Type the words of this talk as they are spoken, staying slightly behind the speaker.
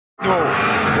sure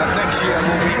that next year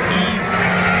will be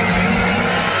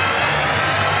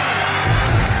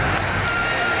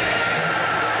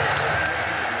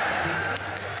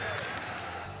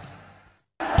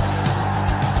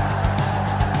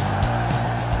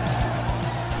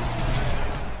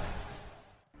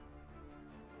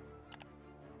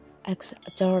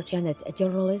Extortionate, a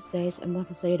journalist says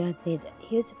Manchester United need a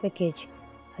huge package,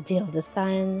 a deal to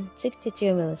sign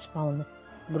 £62 million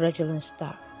Brazilian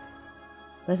star.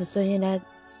 Manchester United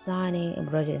signing a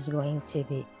Brazil is going to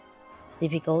be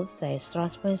difficult, says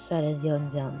transfer insider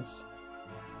John Jones.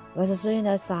 Manchester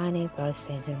United signing Paris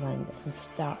Saint-Germain and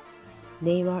star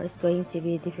Neymar is going to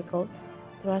be difficult,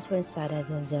 transfer insider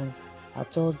John Jones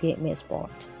told Give Me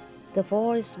Sport. The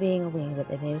four is being linked with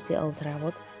a move to Old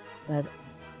Trafford, but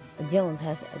Jones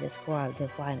has described the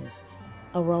finance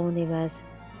around him as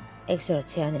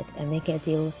extortionate and make a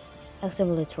deal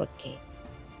extremely tricky.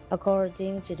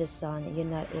 According to The Sun,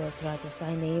 United will try to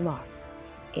sign Neymar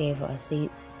if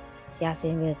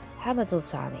Yasin with Hamilton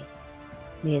Thani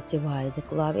made to buy the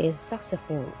club is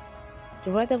successful.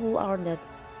 The Red Bull are not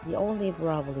the only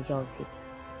probably outfit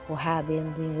who have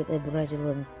been linked with a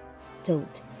Brazilian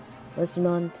tote. Last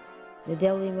month, the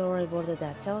Daily Mirror reported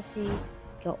that Chelsea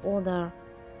co-owner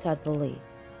Todd Boehly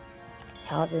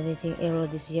held a meeting earlier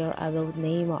this year about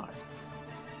Neymar's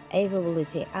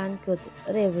availability and could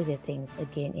revisit things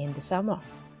again in the summer.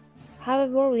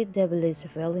 However, with the Blues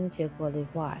failing to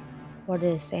qualify for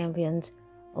the Champions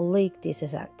League this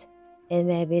season, it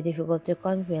may be difficult to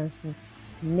convince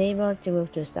Neymar to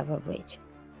move to Stamford Bridge.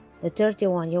 The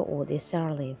 31-year-old is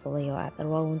currently valued at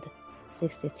around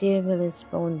 £62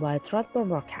 million by transfer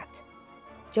market.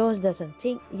 Jones doesn't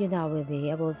think United will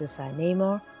be able to sign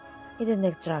Neymar in the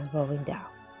next transfer window.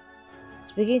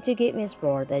 Speaking to Give Me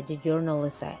Sport, the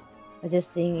journalist said, "I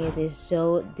just think it is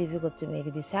so difficult to make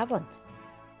this happen.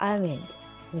 I mean,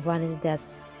 the finance that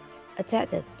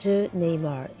attached to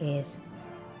Neymar is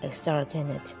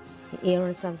extortionate. He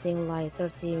earns something like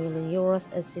 €30 million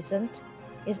a season,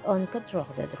 is on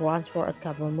contract that runs for a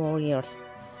couple more years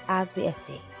at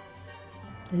PSG.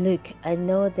 Look, I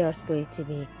know there's going to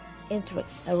be intrigue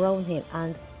around him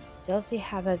and Chelsea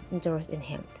have an interest in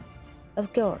him.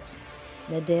 Of course,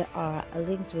 there are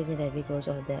links between that because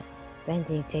of the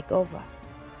pending takeover.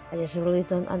 I just really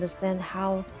don't understand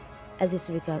how this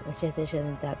becomes a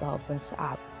situation that opens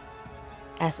up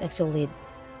as actually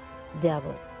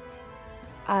double.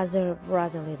 Other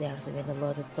recently, there's been a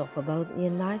lot of talk about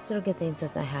United targeting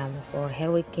Tottenham for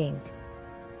Harry Kane.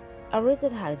 A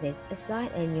written highlight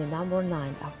assigned a new number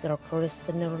 9 after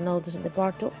Cristiano Ronaldo's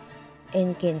departure,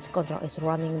 and Kane's contract is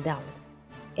running down.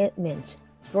 It means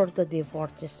Sport could be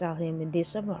forced to sell him this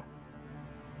summer.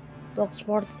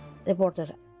 TalkSport reporter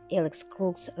Alex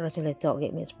Crooks recently told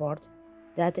Give Me Sport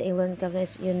that the England company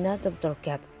is United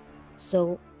target,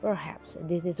 so perhaps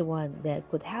this is one that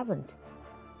could happen.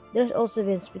 There's also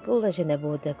been speculation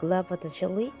about the club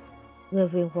potentially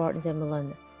moving for Inter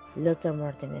Milan Lautaro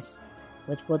Martinez,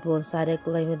 with Football Insider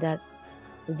claiming that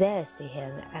they see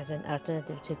him as an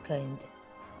alternative to Kane.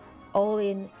 All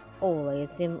in all, it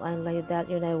seems unlikely that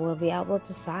United will be able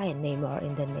to sign Neymar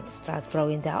in the next transfer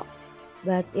window,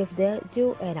 but if they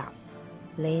do end up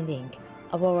landing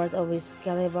a forward of his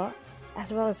caliber,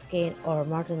 as well as Kane or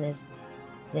Martinez,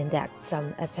 then that's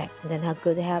some attack Then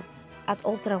could have at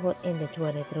Old Trafford in the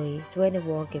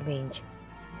 23-24 campaign.